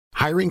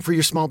Hiring for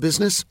your small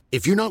business?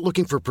 If you're not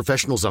looking for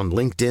professionals on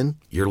LinkedIn,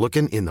 you're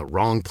looking in the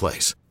wrong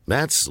place.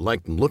 That's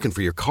like looking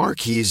for your car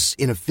keys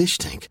in a fish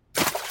tank.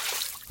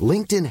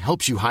 LinkedIn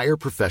helps you hire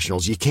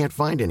professionals you can't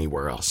find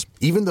anywhere else,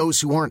 even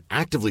those who aren't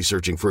actively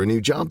searching for a new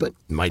job but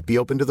might be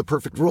open to the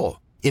perfect role.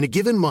 In a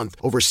given month,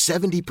 over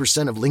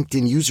 70% of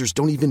LinkedIn users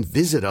don't even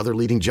visit other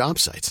leading job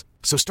sites.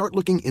 So start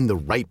looking in the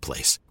right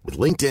place. With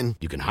LinkedIn,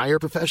 you can hire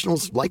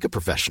professionals like a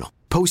professional.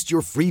 Post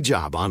your free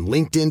job on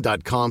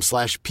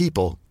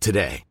linkedin.com/people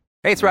today.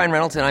 Hey, it's Ryan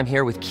Reynolds, and I'm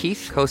here with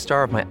Keith,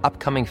 co-star of my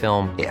upcoming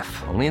film, If,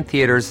 only in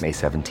theaters May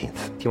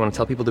 17th. Do you want to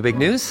tell people the big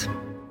news?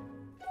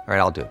 All right,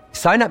 I'll do it.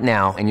 Sign up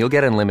now and you'll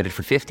get unlimited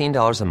for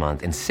 $15 a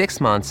month and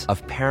 6 months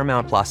of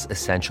Paramount Plus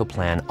Essential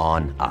Plan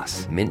on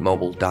us.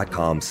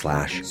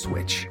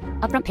 MintMobile.com/switch.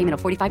 Upfront payment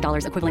of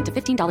 $45 equivalent to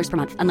 $15 per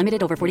month.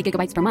 Unlimited over 40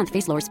 gigabytes per month.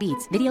 Face lower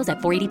speeds. Videos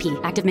at 480p.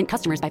 Active Mint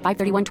customers by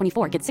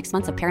 531.24 get 6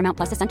 months of Paramount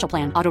Plus Essential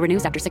Plan. Auto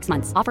renews after 6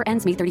 months. Offer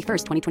ends May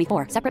 31st,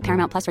 2024. Separate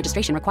Paramount Plus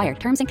registration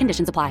required. Terms and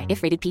conditions apply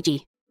if rated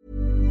PG.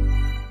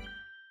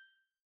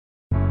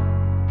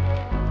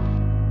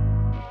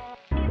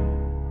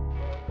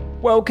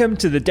 Welcome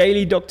to the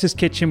Daily Doctor's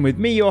Kitchen with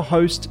me, your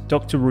host,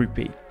 Dr.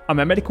 Rupi. I'm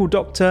a medical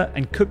doctor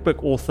and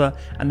cookbook author,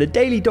 and the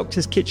Daily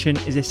Doctor's Kitchen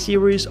is a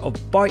series of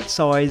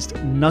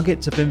bite-sized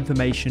nuggets of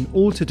information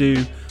all to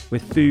do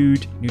with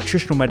food,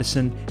 nutritional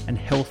medicine, and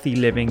healthy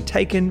living,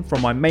 taken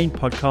from my main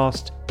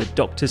podcast, the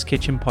Doctor's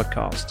Kitchen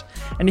Podcast.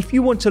 And if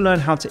you want to learn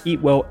how to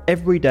eat well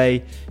every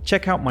day,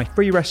 check out my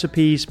free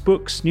recipes,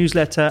 books,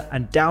 newsletter,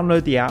 and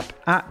download the app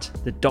at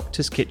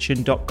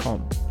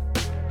thedoctorskitchen.com.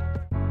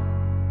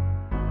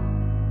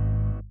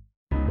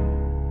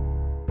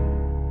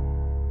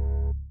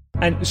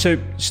 And so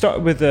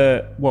start with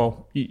you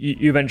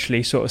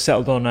eventually sort of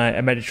settled on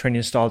a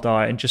Mediterranean style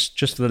diet. And just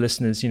for the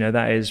listeners,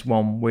 that is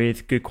one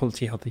with good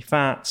quality healthy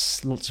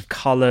fats, lots of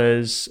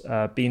colors,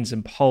 beans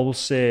and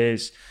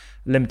pulses,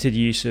 limited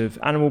use of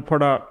animal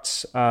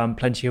products,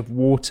 plenty of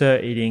water,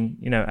 eating,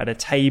 at a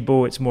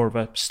table. It's more of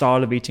a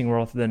style of eating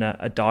rather than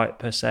a diet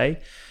per se.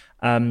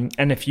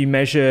 And if you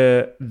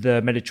measure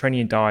the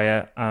Mediterranean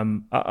diet,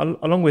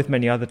 along with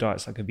many other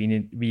diets like a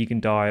vegan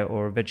diet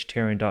or a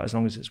vegetarian diet, as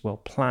long as it's well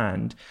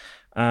planned,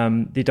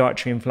 the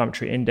Dietary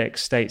Inflammatory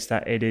Index states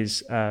that it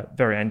is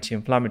very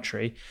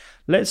anti-inflammatory.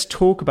 Let's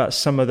talk about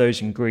some of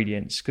those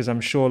ingredients, because I'm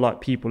sure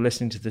people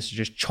listening to this are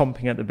just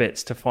chomping at the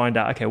bits to find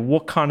out, okay,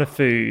 what kind of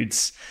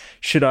foods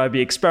should I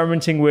be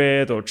experimenting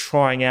with or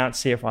trying out,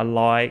 see if I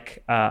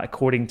like,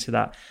 according to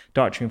that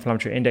Dietary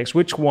Inflammatory Index.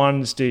 Which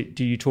ones do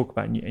you talk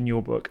about in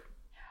your book?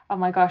 Oh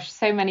my gosh,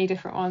 so many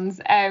different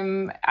ones.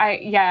 Oh my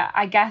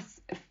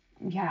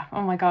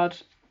God.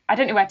 I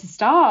don't know where to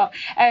start.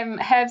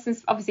 Herbs and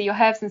obviously your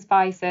herbs and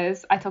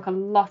spices. I talk a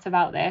lot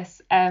about this.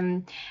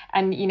 And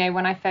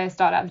when I first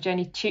started out the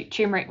journey,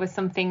 turmeric was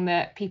something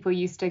that people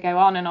used to go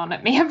on and on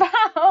at me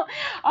about.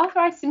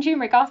 arthritis and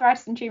turmeric.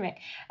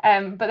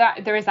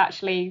 But there is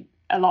actually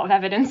a lot of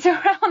evidence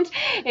around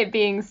it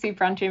being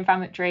super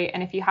anti-inflammatory,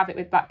 and if you have it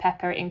with black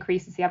pepper, it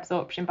increases the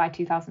absorption by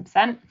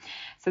 2000%.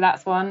 So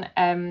that's one.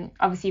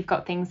 Obviously you've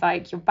got things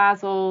like your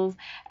basils,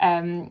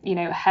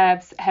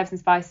 herbs and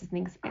spices,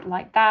 things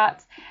like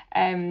that.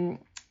 Oh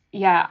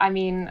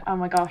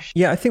my gosh.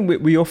 Yeah, I think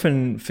we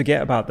often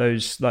forget about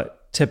those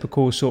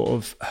typical sort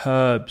of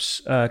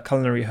herbs,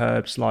 culinary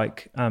herbs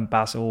like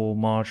basil,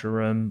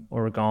 marjoram,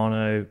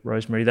 oregano,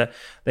 rosemary, that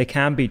they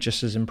can be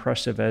just as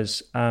impressive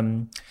as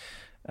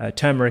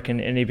turmeric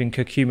and even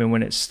curcumin,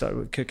 when it's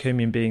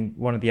curcumin being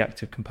one of the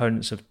active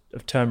components of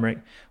turmeric.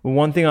 Well,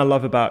 one thing I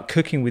love about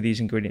cooking with these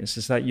ingredients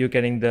is that you're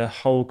getting the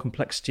whole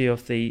complexity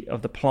of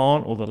the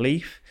plant or the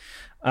leaf,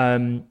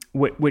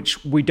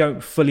 which we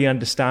don't fully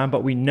understand,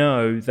 but we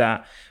know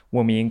that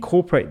when we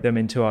incorporate them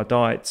into our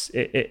diets,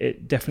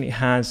 it definitely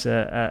has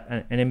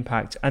an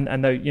impact.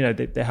 And though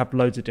they have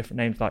loads of different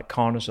names like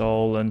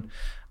carnosol and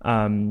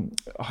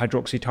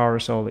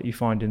hydroxytyrosol that you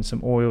find in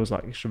some oils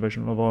like extra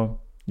virgin olive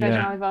oil.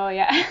 Olive oil,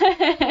 yeah.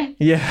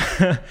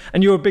 Yeah.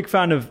 And you're a big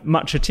fan of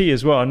matcha tea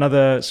as well,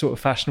 another sort of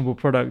fashionable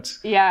product.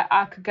 Yeah,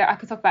 I could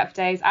talk about it for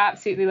days. I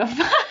absolutely love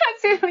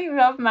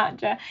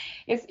matcha.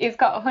 It's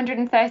got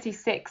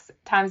 136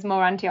 times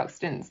more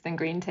antioxidants than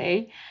green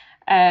tea.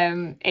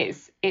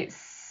 It's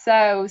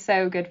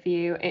so good for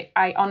you.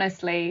 I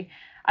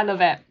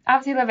love it. I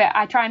absolutely love it.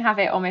 I try and have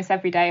it almost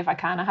every day if I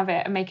can. I have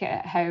it and make it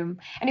at home.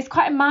 And it's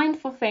quite a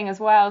mindful thing as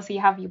well. So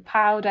you have your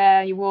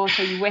powder, your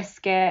water, you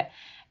whisk it.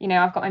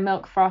 I've got my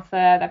milk frother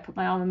that I put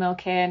my almond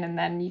milk in, and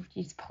then you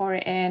just pour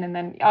it in, and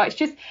then it's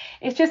just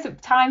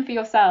time for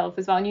yourself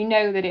as well, and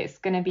that it's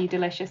going to be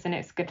delicious and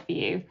it's good for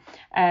you.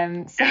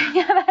 That's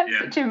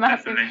such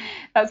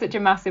a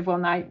massive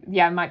one. My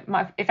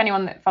if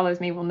anyone that follows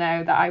me will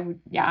know that I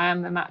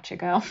am the matcha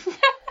girl.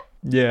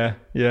 Yeah,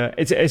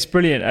 it's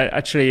brilliant.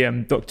 Actually,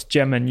 Dr.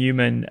 Gemma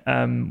Newman,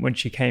 when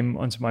she came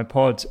onto my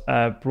pod,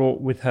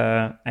 brought with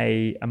her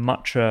a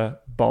matcha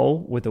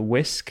bowl with a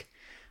whisk.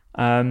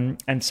 And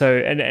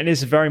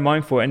it's very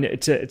mindful, and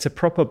it's a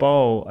proper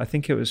bowl. I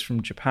think it was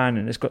from Japan,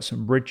 and it's got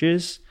some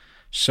ridges.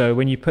 So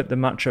when you put the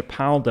matcha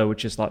powder,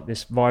 which is like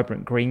this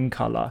vibrant green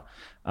color,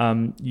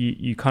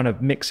 you kind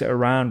of mix it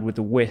around with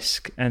the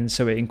whisk, and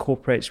so it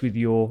incorporates with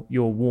your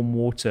warm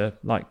water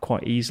like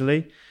quite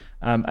easily.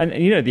 And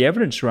you know, the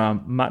evidence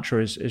around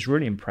matcha is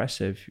really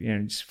impressive. You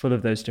know, it's full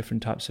of those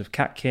different types of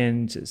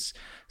catechins. It's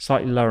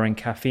slightly lower in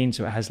caffeine,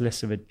 so it has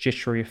less of a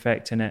jittery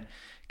effect, and it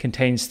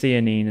contains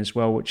theanine as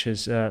well, which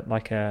is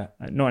like not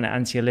an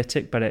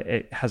anxiolytic, but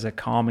it has a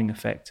calming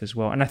effect as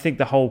well. And I think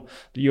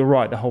you're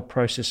right, the whole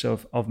process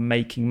of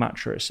making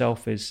matcha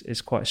itself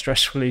is quite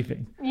stress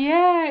relieving.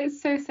 Yeah,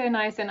 it's so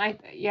nice. And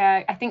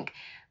I think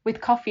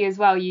with coffee as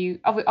well, you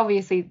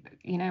obviously,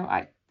 you know,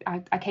 I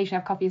occasionally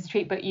have coffee as a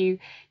treat, but you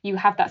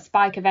have that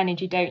spike of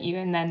energy, don't you?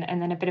 And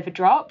then a bit of a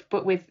drop.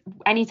 But with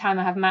any time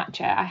I have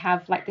matcha, I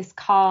have like this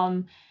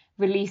calm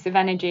release of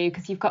energy,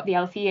 because you've got the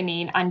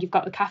L-theanine and you've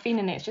got the caffeine,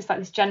 and it's just like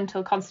this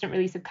gentle, constant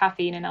release of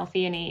caffeine and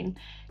L-theanine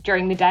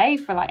during the day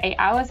for like 8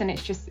 hours, and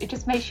it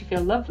just makes you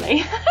feel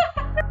lovely.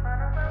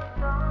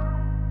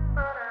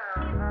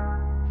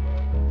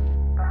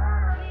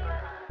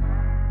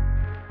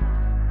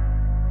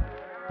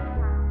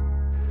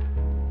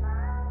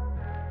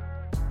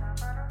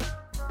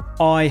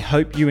 I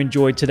hope you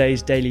enjoyed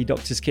today's Daily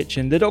Doctor's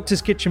Kitchen. The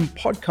Doctor's Kitchen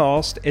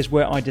podcast is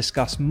where I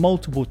discuss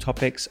multiple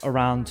topics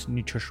around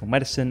nutritional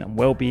medicine and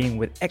well-being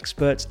with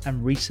experts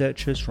and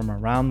researchers from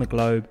around the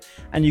globe.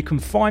 And you can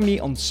find me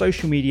on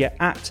social media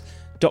at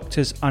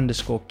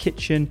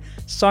doctors_kitchen.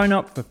 Sign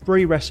up for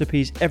free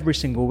recipes every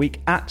single week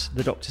at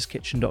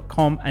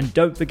thedoctorskitchen.com. And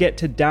don't forget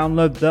to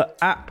download the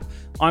app.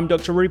 I'm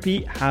Dr.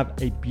 Rupy. Have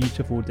a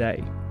beautiful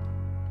day.